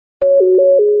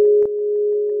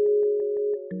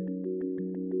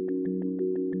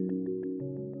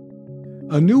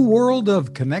A new world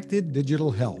of connected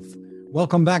digital health.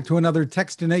 Welcome back to another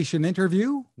Techstination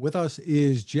interview. With us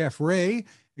is Jeff Ray,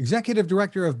 Executive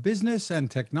Director of Business and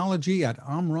Technology at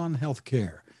Omron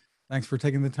Healthcare. Thanks for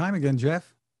taking the time again,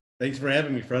 Jeff. Thanks for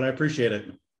having me, Fred. I appreciate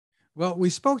it. Well, we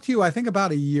spoke to you, I think,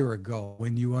 about a year ago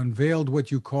when you unveiled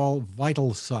what you call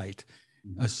VitalSight,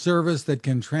 a service that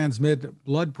can transmit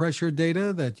blood pressure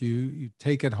data that you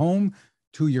take at home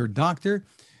to your doctor.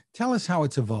 Tell us how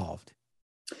it's evolved.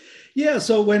 Yeah,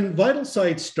 so when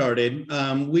VitalSight started,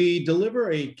 we deliver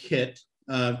a kit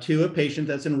to a patient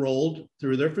that's enrolled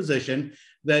through their physician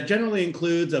that generally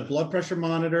includes a blood pressure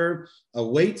monitor, a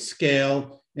weight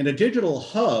scale, and a digital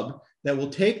hub that will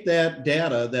take that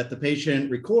data that the patient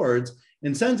records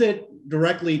and sends it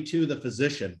directly to the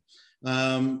physician.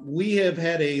 We have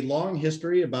had a long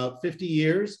history, about 50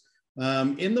 years,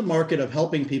 in the market of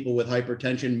helping people with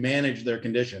hypertension manage their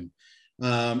condition.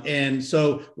 And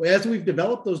so as we've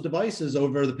developed those devices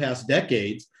over the past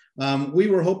decades, we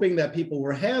were hoping that people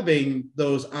were having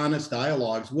those honest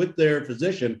dialogues with their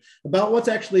physician about what's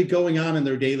actually going on in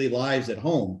their daily lives at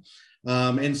home.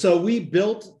 And so we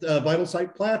built a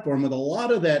VitalSight platform with a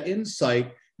lot of that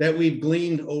insight that we've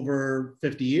gleaned over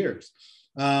 50 years.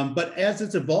 But as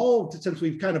it's evolved, since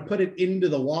we've kind of put it into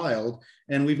the wild,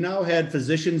 and we've now had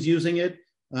physicians using it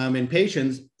and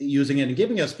patients using it and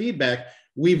giving us feedback,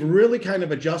 we've really kind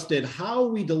of adjusted how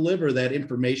we deliver that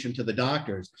information to the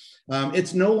doctors.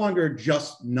 It's no longer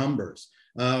just numbers.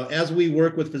 As we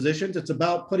work with physicians, it's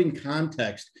about putting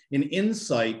context and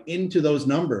insight into those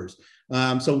numbers.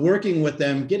 So working with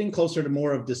them, getting closer to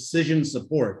more of decision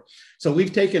support. So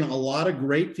we've taken a lot of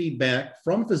great feedback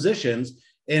from physicians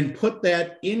and put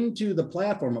that into the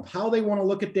platform of how they want to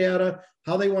look at data,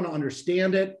 how they want to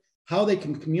understand it, how they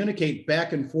can communicate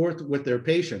back and forth with their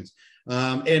patients.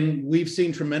 And we've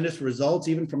seen tremendous results,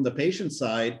 even from the patient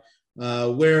side,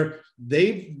 where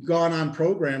they've gone on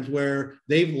programs where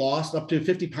they've lost up to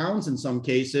 50 pounds in some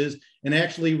cases and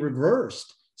actually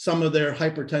reversed some of their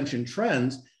hypertension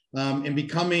trends, and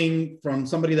becoming from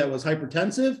somebody that was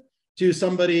hypertensive to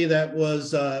somebody that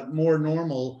was more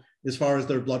normal as far as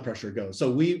their blood pressure goes.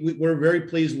 So we're very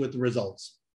pleased with the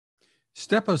results.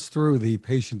 Step us through the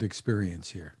patient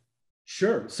experience here.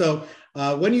 Sure. So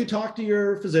when you talk to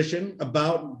your physician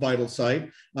about VitalSight,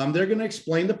 they're going to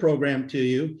explain the program to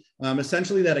you,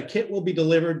 essentially that a kit will be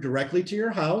delivered directly to your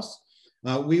house.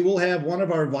 We will have one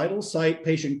of our VitalSight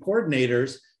patient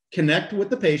coordinators connect with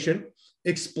the patient,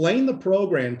 explain the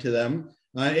program to them,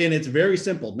 and it's very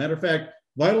simple. Matter of fact,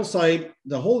 VitalSight,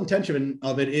 the whole intention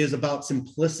of it is about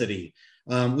simplicity.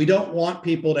 We don't want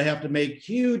people to have to make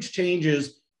huge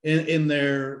changes in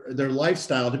their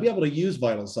lifestyle to be able to use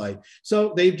VitalSight.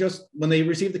 So they just, when they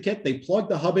receive the kit, they plug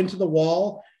the hub into the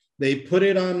wall, they put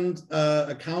it on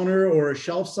a counter or a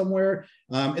shelf somewhere,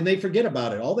 and they forget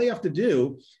about it. All they have to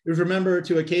do is remember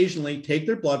to occasionally take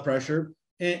their blood pressure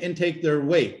and take their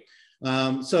weight.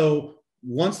 So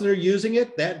once they're using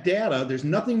it, that data, there's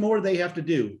nothing more they have to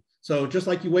do. So just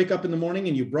like you wake up in the morning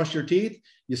and you brush your teeth,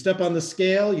 you step on the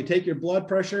scale, you take your blood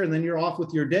pressure, and then you're off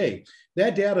with your day.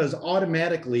 That data is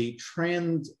automatically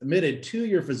transmitted to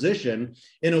your physician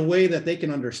in a way that they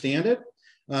can understand it.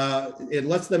 It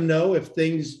lets them know if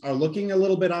things are looking a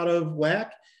little bit out of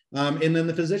whack. And then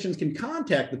the physicians can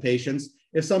contact the patients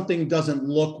if something doesn't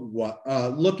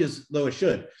look as though it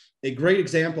should. A great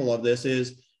example of this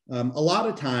is a lot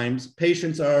of times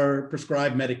patients are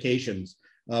prescribed medications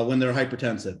when they're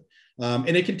hypertensive.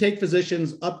 And it can take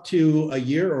physicians up to a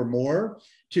year or more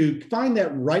to find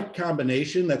that right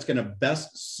combination that's going to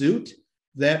best suit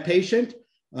that patient.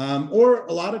 Or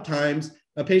a lot of times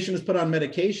a patient is put on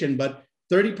medication, but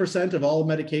 30% of all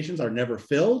medications are never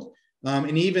filled.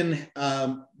 And even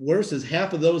worse is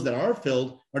half of those that are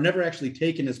filled are never actually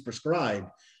taken as prescribed.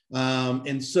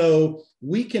 And so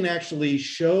we can actually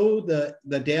show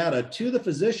the data to the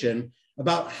physician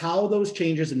about how those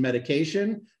changes in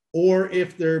medication, or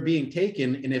if they're being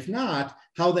taken, and if not,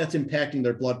 how that's impacting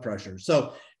their blood pressure.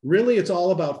 So really, it's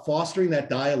all about fostering that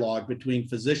dialogue between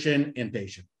physician and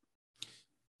patient.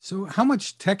 So how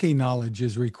much techie knowledge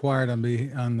is required on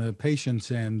the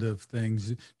patient's end of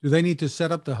things? Do they need to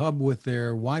set up the hub with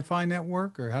their Wi-Fi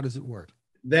network, or how does it work?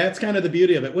 That's kind of the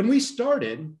beauty of it. When we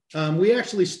started, we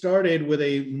actually started with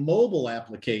a mobile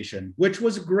application, which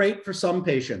was great for some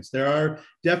patients. There are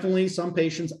definitely some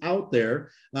patients out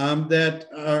there that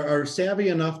are savvy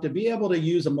enough to be able to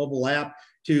use a mobile app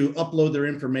to upload their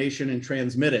information and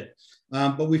transmit it.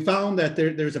 But we found that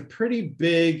there's a pretty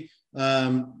big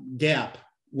gap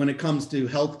when it comes to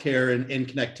healthcare and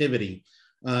connectivity,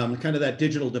 kind of that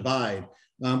digital divide.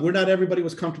 where not everybody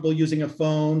was comfortable using a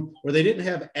phone, or they didn't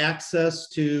have access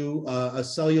to a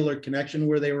cellular connection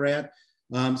where they were at.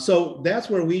 So that's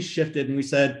where we shifted and we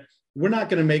said, we're not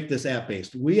going to make this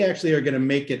app-based. We actually are going to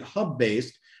make it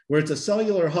hub-based, where it's a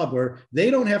cellular hub where they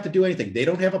don't have to do anything. They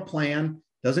don't have a plan,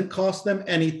 doesn't cost them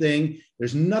anything.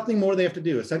 There's nothing more they have to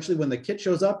do. Essentially, when the kit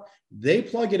shows up, they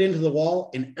plug it into the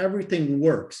wall and everything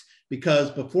works. Because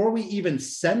before we even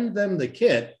send them the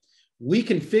kit, we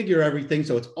configure everything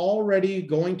so it's already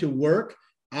going to work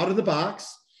out of the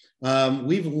box.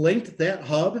 We've linked that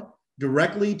hub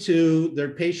directly to their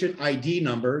patient ID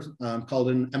number, called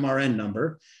an MRN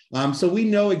number. So we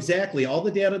know exactly all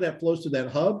the data that flows through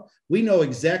that hub. We know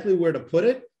exactly where to put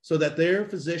it so that their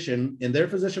physician and their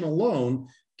physician alone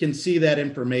can see that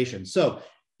information. So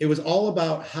it was all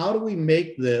about how do we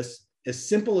make this as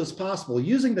simple as possible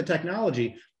using the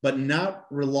technology, but not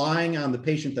relying on the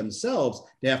patient themselves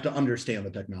to have to understand the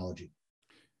technology.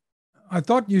 I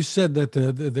thought you said that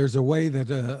there's a way that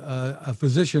a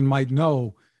physician might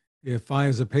know if I,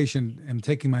 as a patient, am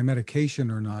taking my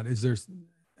medication or not. Is there,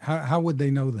 how would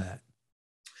they know that?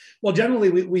 Well, generally,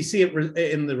 we see it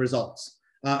in the results.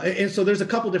 And so there's a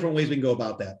couple different ways we can go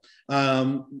about that.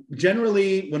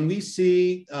 Generally, when we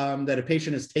see that a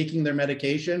patient is taking their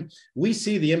medication, we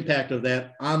see the impact of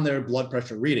that on their blood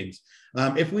pressure readings.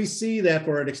 If we see that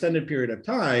for an extended period of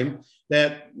time,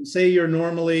 that say you're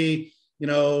normally,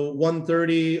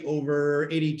 130 over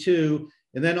 82,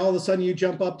 and then all of a sudden you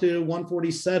jump up to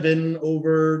 147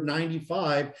 over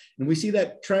 95, and we see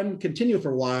that trend continue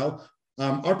for a while,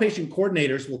 our patient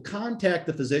coordinators will contact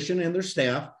the physician and their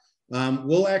staff.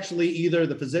 We'll actually, either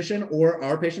the physician or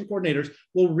our patient coordinators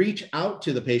will reach out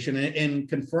to the patient and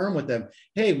confirm with them,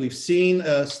 hey, we've seen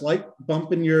a slight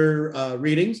bump in your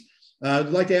readings. I'd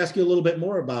like to ask you a little bit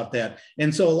more about that.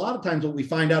 And so a lot of times what we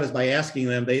find out is by asking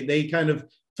them, they kind of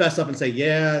fess up and say,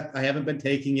 yeah, I haven't been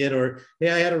taking it, or,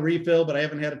 hey, I had a refill, but I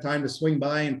haven't had a time to swing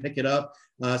by and pick it up.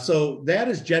 So that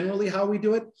is generally how we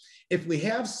do it. If we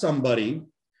have somebody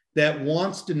that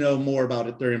wants to know more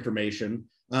about their information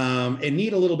and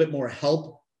need a little bit more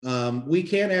help, we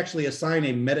can actually assign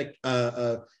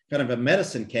a kind of a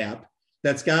medicine cap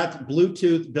that's got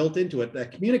Bluetooth built into it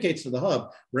that communicates to the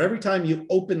hub, where every time you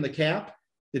open the cap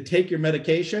to take your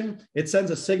medication, it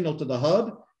sends a signal to the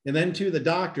hub and then to the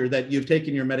doctor that you've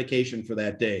taken your medication for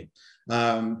that day.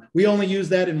 We only use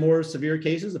that in more severe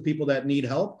cases of people that need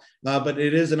help, but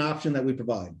it is an option that we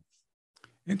provide.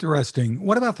 Interesting.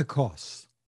 What about the costs?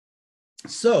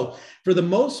 So for the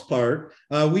most part,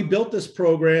 we built this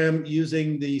program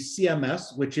using the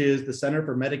CMS, which is the Center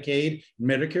for Medicaid and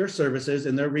Medicare Services,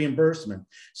 and their reimbursement.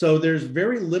 So there's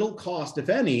very little cost, if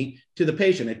any, to the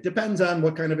patient. It depends on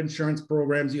what kind of insurance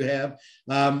programs you have.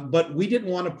 But we didn't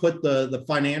want to put the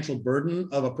financial burden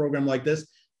of a program like this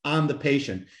on the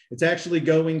patient. It's actually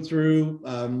going through,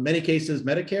 many cases,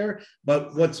 Medicare.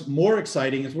 But what's more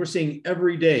exciting is we're seeing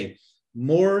every day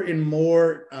more and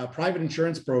more private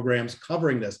insurance programs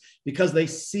covering this because they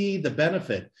see the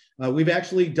benefit. We've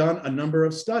actually done a number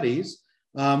of studies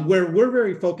where we're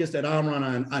very focused at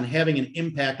OMRON on having an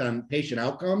impact on patient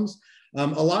outcomes. A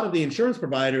lot of the insurance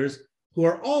providers who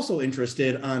are also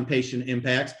interested on patient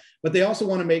impacts, but they also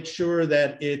want to make sure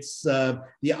that it's the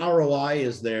ROI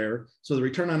is there. So the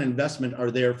return on investment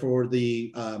are there for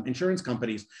the insurance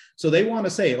companies. So they want to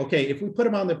say, okay, if we put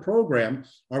them on the program,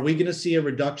 are we going to see a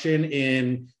reduction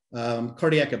in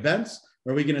cardiac events?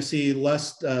 Are we going to see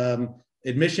less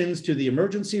admissions to the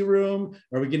emergency room?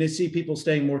 Are we going to see people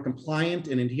staying more compliant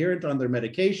and adherent on their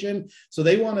medication? So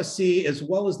they want to see, as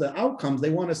well as the outcomes, they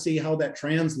want to see how that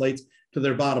translates to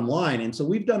their bottom line. And so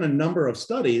we've done a number of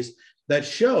studies that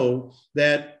show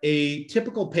that a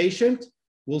typical patient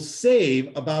will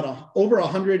save about over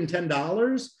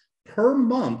 $110 per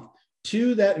month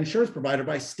to that insurance provider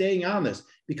by staying on this,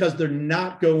 because they're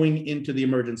not going into the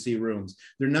emergency rooms.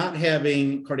 They're not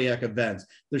having cardiac events.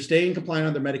 They're staying compliant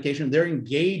on their medication. They're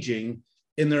engaging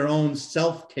in their own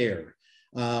self-care.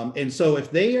 And so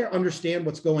if they understand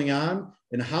what's going on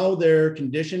and how their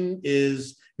condition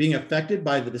is being affected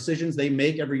by the decisions they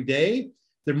make every day,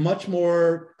 they're much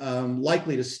more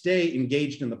likely to stay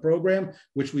engaged in the program,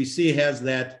 which we see has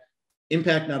that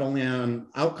impact not only on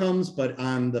outcomes, but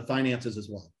on the finances as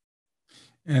well.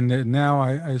 And now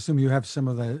I assume you have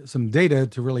some data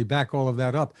to really back all of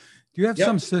that up. Do you have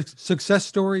some success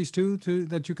stories too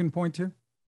that you can point to?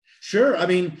 Sure. I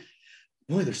mean,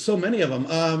 boy, there's so many of them.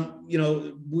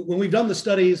 When we've done the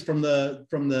studies from the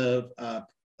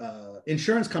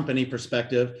insurance company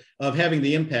perspective of having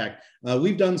the impact,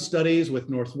 we've done studies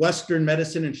with Northwestern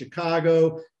Medicine in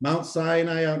Chicago, Mount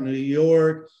Sinai out in New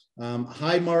York,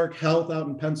 Highmark Health out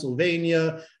in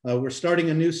Pennsylvania. We're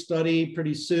starting a new study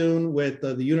pretty soon with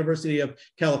the University of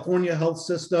California Health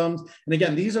Systems. And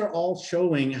again, these are all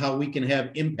showing how we can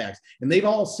have impacts, and they've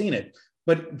all seen it.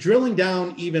 But drilling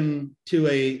down even to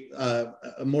a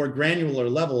more granular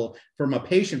level from a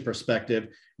patient perspective,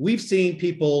 we've seen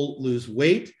people lose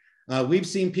weight. We've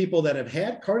seen people that have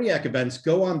had cardiac events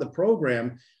go on the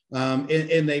program,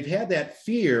 and they've had that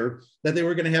fear that they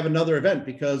were going to have another event,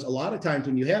 because a lot of times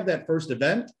when you have that first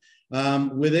event,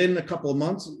 within a couple of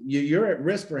months, you're at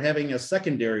risk for having a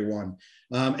secondary one.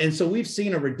 And so we've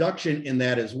seen a reduction in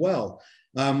that as well.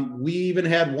 We even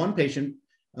had one patient,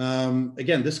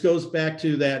 again, this goes back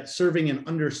to that serving an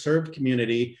underserved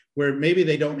community where maybe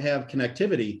they don't have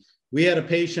connectivity. We had a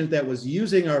patient that was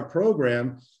using our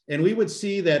program, and we would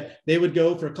see that they would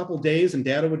go for a couple of days and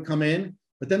data would come in,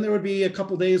 but then there would be a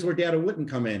couple of days where data wouldn't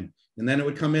come in, and then it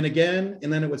would come in again,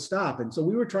 and then it would stop. And so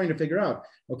we were trying to figure out,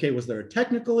 okay, was there a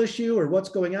technical issue or what's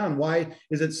going on? Why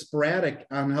is it sporadic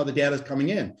on how the data is coming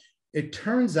in? It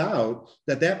turns out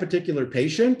that that particular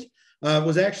patient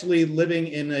was actually living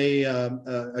in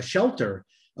a shelter.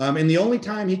 And the only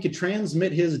time he could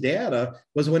transmit his data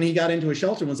was when he got into a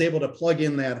shelter and was able to plug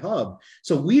in that hub.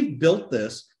 So we've built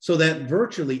this so that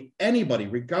virtually anybody,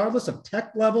 regardless of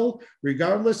tech level,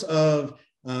 regardless of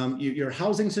your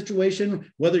housing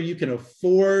situation, whether you can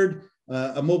afford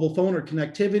a mobile phone or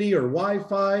connectivity or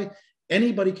Wi-Fi,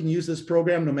 anybody can use this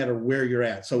program no matter where you're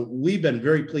at. So we've been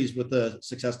very pleased with the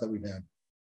success that we've had.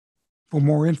 For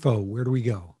more info, where do we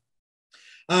go?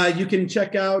 You can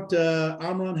check out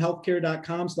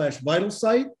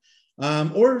omronhealthcare.com/VitalSight,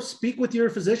 or speak with your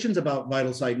physicians about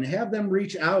VitalSight and have them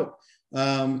reach out,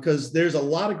 because there's a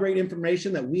lot of great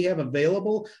information that we have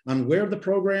available on where the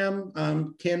program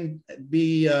can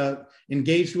be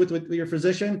engaged with your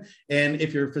physician. And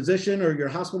if your physician or your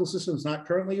hospital system is not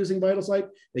currently using VitalSight,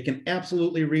 they can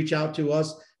absolutely reach out to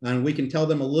us, and we can tell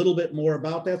them a little bit more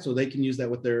about that so they can use that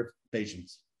with their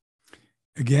patients.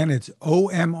 Again, it's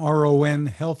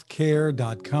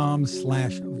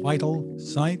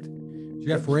omronhealthcare.com/VitalSight.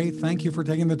 Jeff Ray, thank you for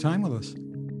taking the time with us.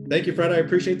 Thank you, Fred. I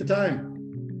appreciate the time.